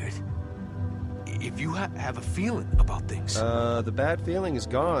weird, if you have a feeling about things... The bad feeling is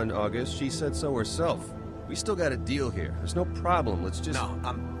gone, August. She said so herself. We still got a deal here. There's no problem. Let's just... No,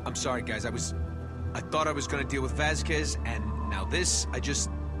 I'm sorry, guys. I thought I was gonna deal with Vasquez, and now this, I just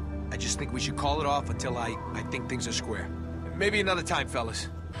think we should call it off until I think things are square. Maybe another time, fellas.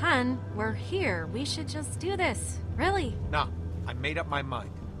 Hun, we're here. We should just do this. Really? No, I made up my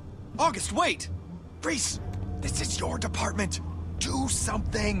mind. August, wait! Reese, this is your department. Do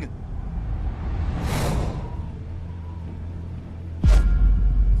something.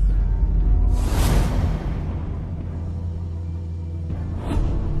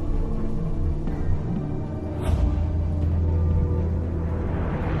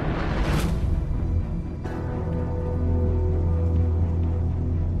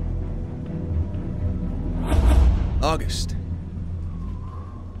 August.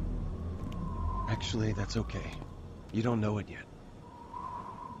 Actually, that's okay. You don't know it yet.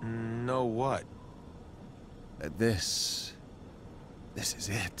 Know what? This is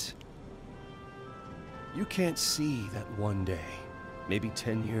it. You can't see that one day. Maybe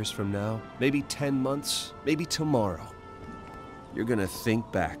 10 years from now, maybe 10 months, maybe tomorrow. You're gonna think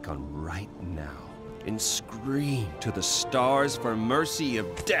back on right now and scream to the stars for mercy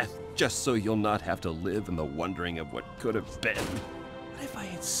of death, just so you'll not have to live in the wondering of what could have been. What if I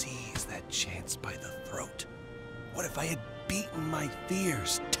had seized that chance by the throat? What if I had beaten my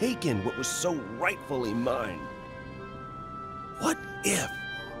fears, taken what was so rightfully mine? What if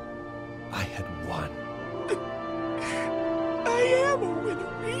I had won? I am a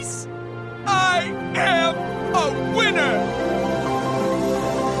winner, Reese. I am a winner!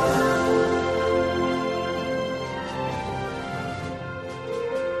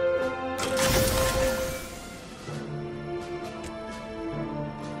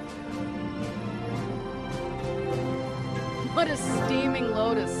 What a steaming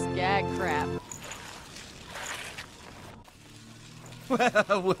load of skag crap.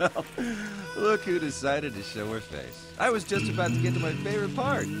 Well, look who decided to show her face. I was just about to get to my favorite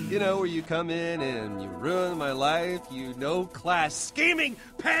part. You know, where you come in and you ruin my life, you no-class scheming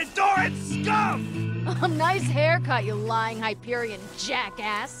Pandoran scum! A nice haircut, you lying Hyperion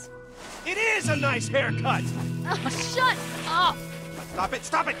jackass. It is a nice haircut! Oh, shut up!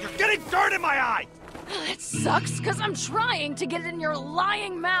 Stop it! You're getting dirt in my eye! It sucks, because I'm trying to get it in your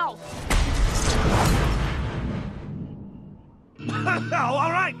lying mouth.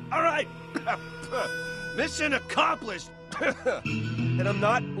 All right. Mission accomplished. And I'm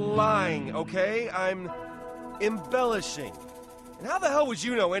not lying, okay? I'm embellishing. And how the hell would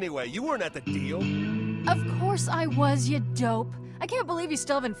you know anyway? You weren't at the deal. Of course I was, you dope. I can't believe you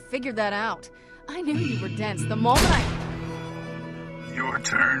still haven't figured that out. I knew you were dense the moment Your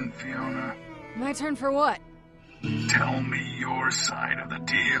turn, Fiona. My turn for what? Tell me your side of the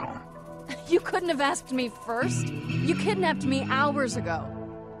deal. You couldn't have asked me first. You kidnapped me hours ago.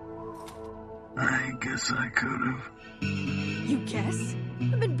 I guess I could have. You guess?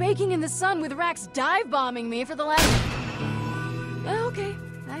 I've been baking in the sun with Rax dive-bombing me for the last... Okay,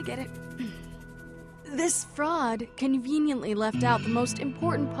 I get it. This fraud conveniently left out the most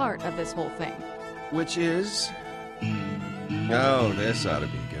important part of this whole thing. Which is... Oh, this ought to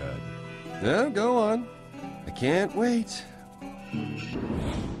be good. No, go on. I can't wait.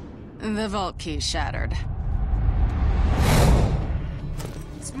 The vault key shattered.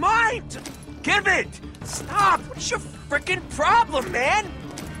 It's mine! Give it! Stop! What's your frickin' problem, man?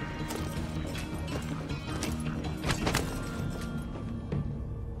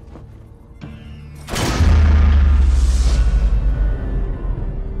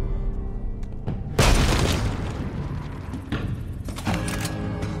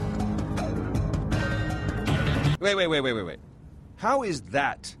 Wait. How is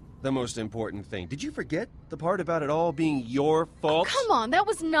that the most important thing? Did you forget the part about it all being your fault? Come on, that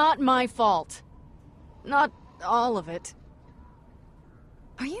was not my fault. Not all of it.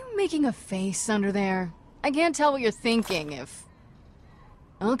 Are you making a face under there? I can't tell what you're thinking if...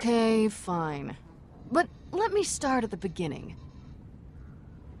 Okay, fine. But let me start at the beginning.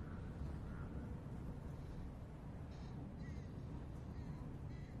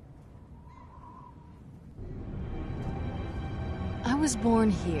 I was born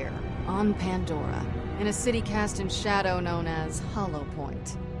here, on Pandora, in a city cast in shadow known as Hollow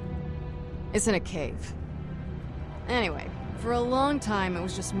Point. It's in a cave. Anyway, for a long time it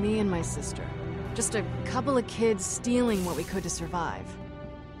was just me and my sister. Just a couple of kids stealing what we could to survive.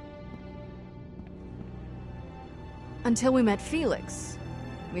 Until we met Felix.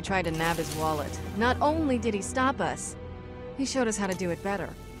 We tried to nab his wallet. Not only did he stop us, he showed us how to do it better.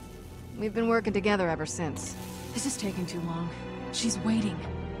 We've been working together ever since. This is taking too long. She's waiting.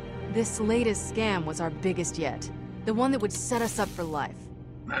 This latest scam was our biggest yet. The one that would set us up for life.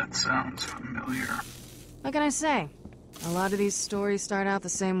 That sounds familiar. What can I say? A lot of these stories start out the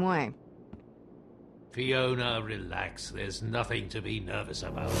same way. Fiona, relax. There's nothing to be nervous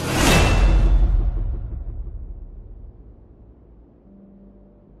about.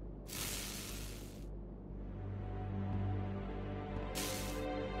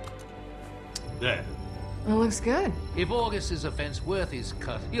 There. It looks good. If August is a fence worth his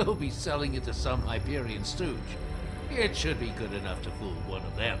cut, he'll be selling it to some Hyperion stooge. It should be good enough to fool one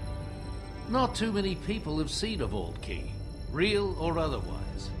of them. Not too many people have seen a vault key, real or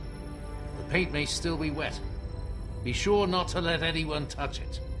otherwise. The paint may still be wet. Be sure not to let anyone touch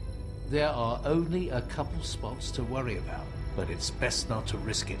it. There are only a couple spots to worry about, but it's best not to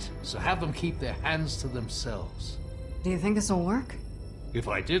risk it, so have them keep their hands to themselves. Do you think this'll work? If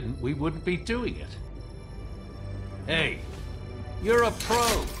I didn't, we wouldn't be doing it. Hey, you're a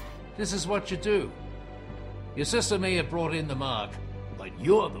pro. This is what you do. Your sister may have brought in the mark, but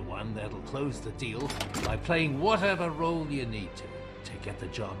you're the one that'll close the deal by playing whatever role you need to get the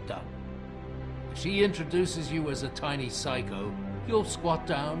job done. If she introduces you as a tiny psycho, you'll squat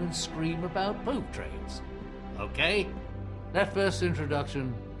down and scream about poop trains. Okay? That first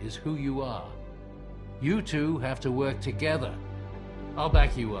introduction is who you are. You two have to work together. I'll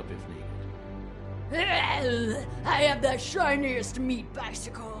back you up if needed. I have the shiniest meat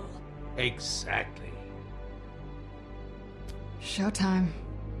bicycle. Exactly. Showtime.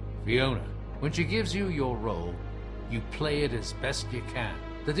 Fiona, when she gives you your role, you play it as best you can.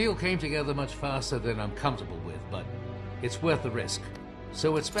 The deal came together much faster than I'm comfortable with, but it's worth the risk.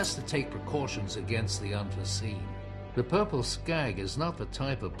 So it's best to take precautions against the unforeseen. The Purple Skag is not the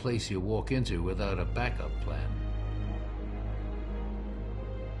type of place you walk into without a backup plan.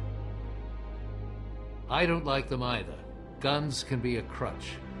 I don't like them either. Guns can be a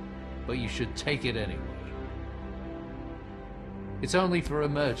crutch, but you should take it anyway. It's only for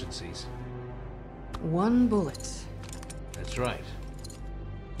emergencies. One bullet. That's right.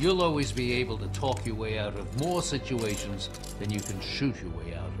 You'll always be able to talk your way out of more situations than you can shoot your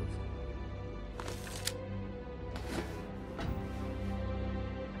way out of.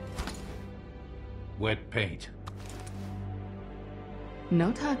 Wet paint.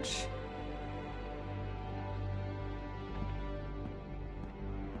 No touch.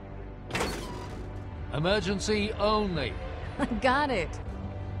 Emergency only. Got it.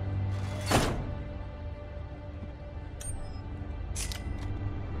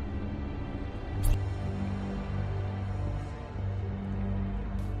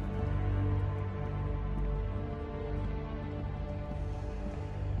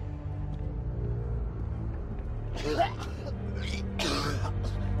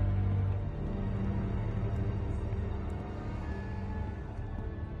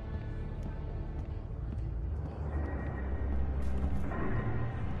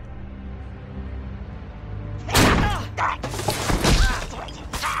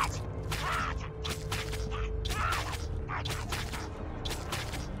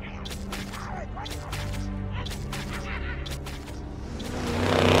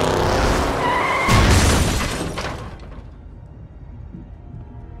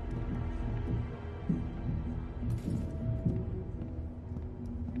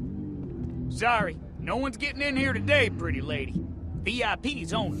 Sorry, no one's getting in here today, pretty lady.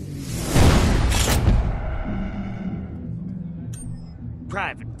 VIPs only.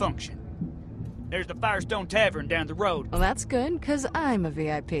 Private function. There's the Firestone Tavern down the road. Well, that's good, because I'm a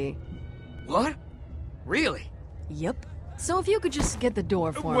VIP. What? Really? Yep. So if you could just get the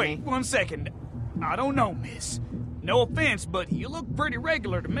door for me. Wait, 1 second. I don't know, miss. No offense, but you look pretty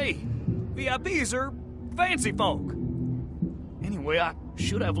regular to me. VIPs are fancy folk. Anyway, I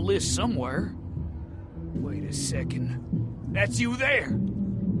should have a list somewhere. Wait a second. That's you there.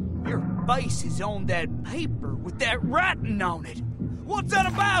 Your face is on that paper with that writing on it. What's that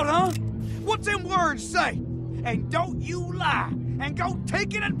about, huh? What's them words say? And don't you lie and go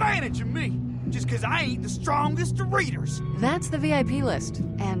taking advantage of me just 'cause I ain't the strongest of readers. That's the VIP list,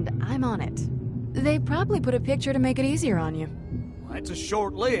 and I'm on it. They probably put a picture to make it easier on you. That's a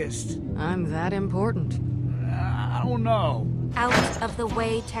short list. I'm that important. I don't know. Out of the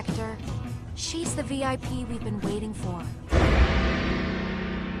way, Tector. She's the VIP we've been waiting for.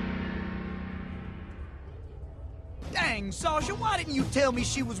 Dang, Sasha, why didn't you tell me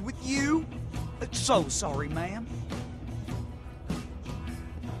she was with you? So sorry, ma'am.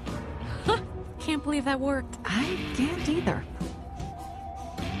 Can't believe that worked. I can't either.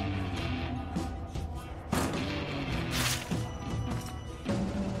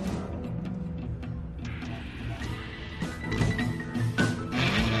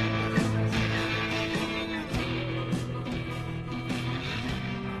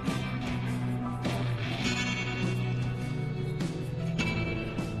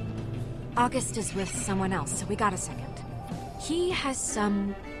 August is with someone else, so we got a second. He has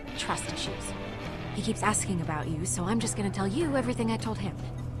some trust issues. He keeps asking about you, so I'm just gonna tell you everything I told him.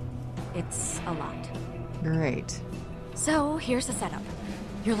 It's a lot. Great. So, here's the setup.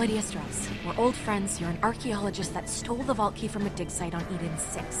 You're Lydia Strauss. We're old friends. You're an archaeologist that stole the vault key from a dig site on Eden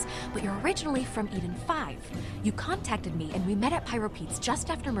 6. But you're originally from Eden 5. You contacted me, and we met at Pyro Pete's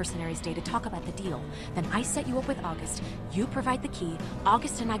just after Mercenaries Day to talk about the deal. Then I set you up with August. You provide the key.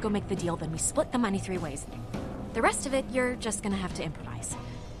 August and I go make the deal, then we split the money 3 ways. The rest of it, you're just gonna have to improvise.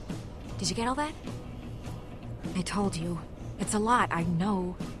 Did you get all that? I told you. It's a lot, I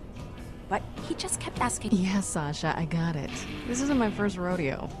know. But he just kept asking. Yes, Sasha, I got it. This isn't my first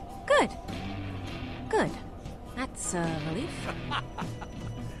rodeo. Good. Good. That's a relief.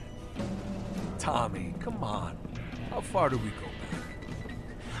 Tommy, come on. How far do we go back?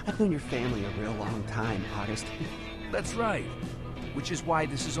 I've known your family a real long time, August. That's right. Which is why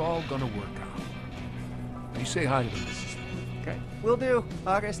this is all gonna work out. You say hi to the missus. Okay? Will do,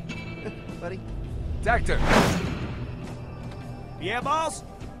 August. Buddy. Tactor! Yeah, boss?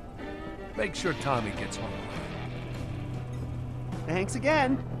 Make sure Tommy gets home. Thanks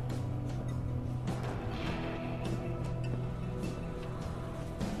again.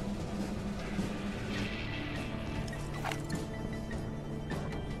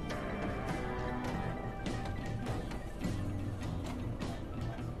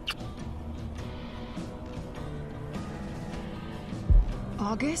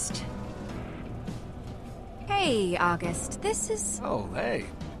 August? Hey, August. This is... Oh, hey.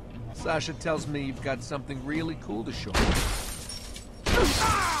 Sasha tells me you've got something really cool to show me.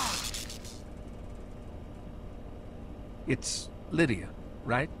 It's Lydia,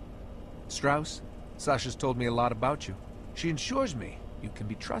 right? Strauss? Sasha's told me a lot about you. She ensures me you can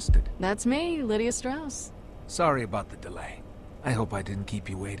be trusted. That's me, Lydia Strauss. Sorry about the delay. I hope I didn't keep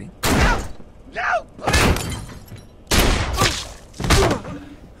you waiting. No!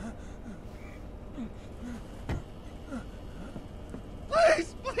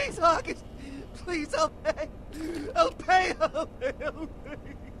 Please, please, August! Please, I'll pay! I'll pay! I'll pay! I'll pay!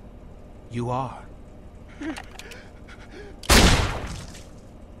 You are.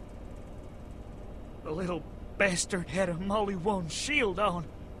 The little bastard had a Molly 1 shield on.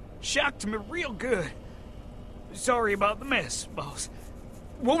 Shocked me real good. Sorry about the mess, boss.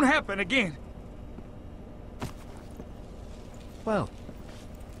 Won't happen again. Well,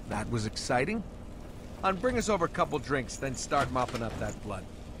 that was exciting. Bring us over a couple drinks, then start mopping up that blood.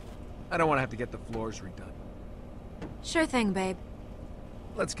 I don't want to have to get the floors redone. Sure thing, babe.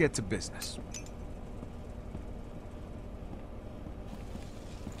 Let's get to business.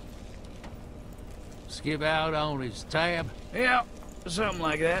 Skip out on his tab? Yeah, something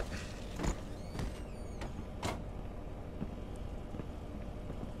like that.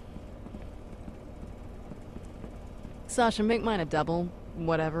 Sasha, make mine a double,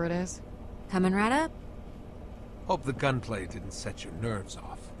 whatever it is. Coming right up. Hope the gunplay didn't set your nerves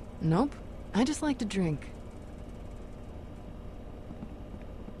off. Nope. I just like to drink.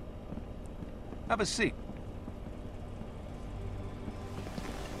 Have a seat.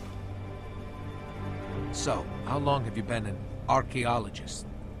 So, how long have you been an archaeologist?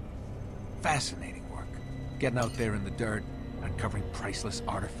 Fascinating work. Getting out there in the dirt, uncovering priceless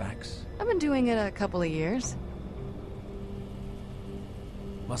artifacts. I've been doing it a couple of years.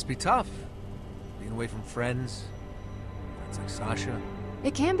 Must be tough. Being away from friends like Sasha.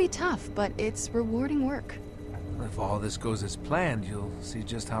 It can be tough, but it's rewarding work. If all this goes as planned, you'll see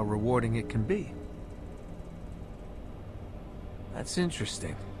just how rewarding it can be. That's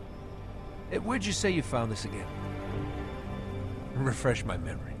interesting. Where'd you say you found this again? Refresh my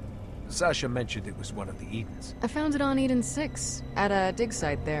memory. Sasha mentioned it was one of the Edens. I found it on Eden 6, at a dig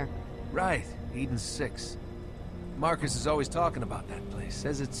site there. Right, Eden 6. Marcus is always talking about that place.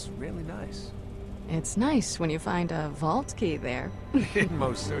 Says it's really nice. It's nice when you find a vault key there. It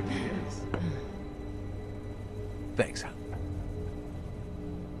most certainly is. Thanks, hon.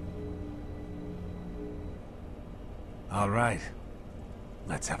 All right.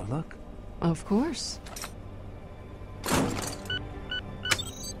 Let's have a look. Of course.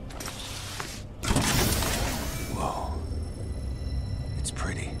 Whoa. It's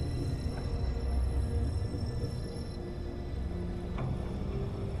pretty.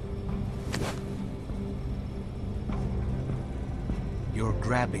 You're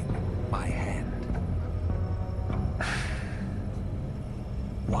grabbing my hand.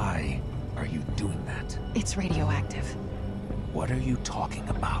 Why are you doing that? It's radioactive. What are you talking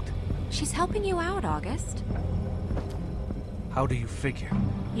about? She's helping you out, August. How do you figure?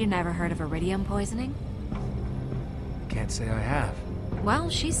 You never heard of iridium poisoning? Can't say I have. Well,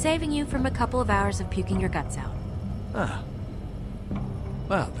 she's saving you from a couple of hours of puking your guts out. Ah.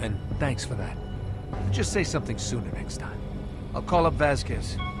 Well, then, thanks for that. Just say something sooner next time. I'll call up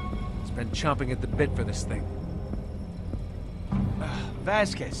Vasquez. He's been chomping at the bit for this thing.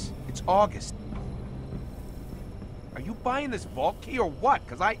 Vasquez, it's August. Are you buying this vault key or what?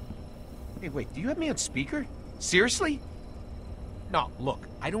 Hey, wait, do you have me on speaker? Seriously? No, look,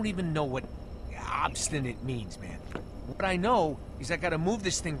 I don't even know what obstinate means, man. What I know is I gotta move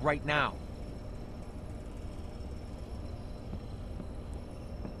this thing right now.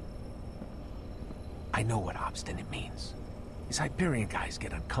 I know what obstinate means. These Hyperion guys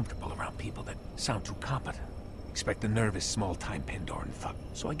get uncomfortable around people that sound too competent. Expect a nervous, small-time Pandoran thug,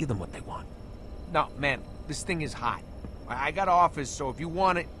 so I give them what they want. No, man, this thing is hot. I got offers, so if you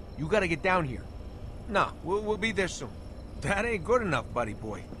want it, you gotta get down here. No, we'll be there soon. That ain't good enough, buddy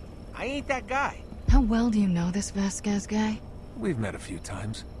boy. I ain't that guy. How well do you know this Vasquez guy? We've met a few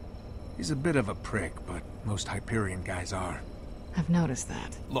times. He's a bit of a prick, but most Hyperion guys are. I've noticed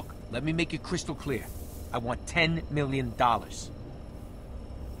that. Look, let me make it crystal clear. I want $10 million. That's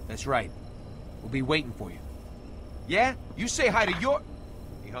right. We'll be waiting for you. Yeah? You say hi to your...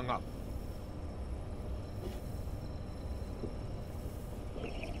 He hung up.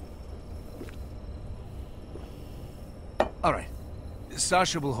 All right.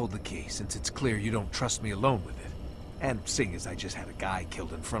 Sasha will hold the key, since it's clear you don't trust me alone with it. And seeing as I just had a guy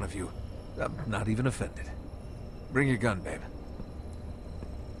killed in front of you, I'm not even offended. Bring your gun, babe.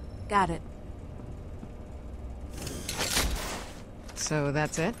 Got it. So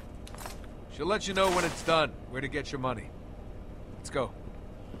that's it? She'll let you know when it's done, where to get your money. Let's go.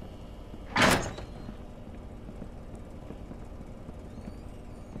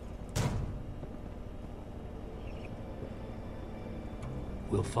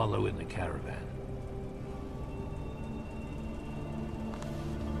 We'll follow in the caravan.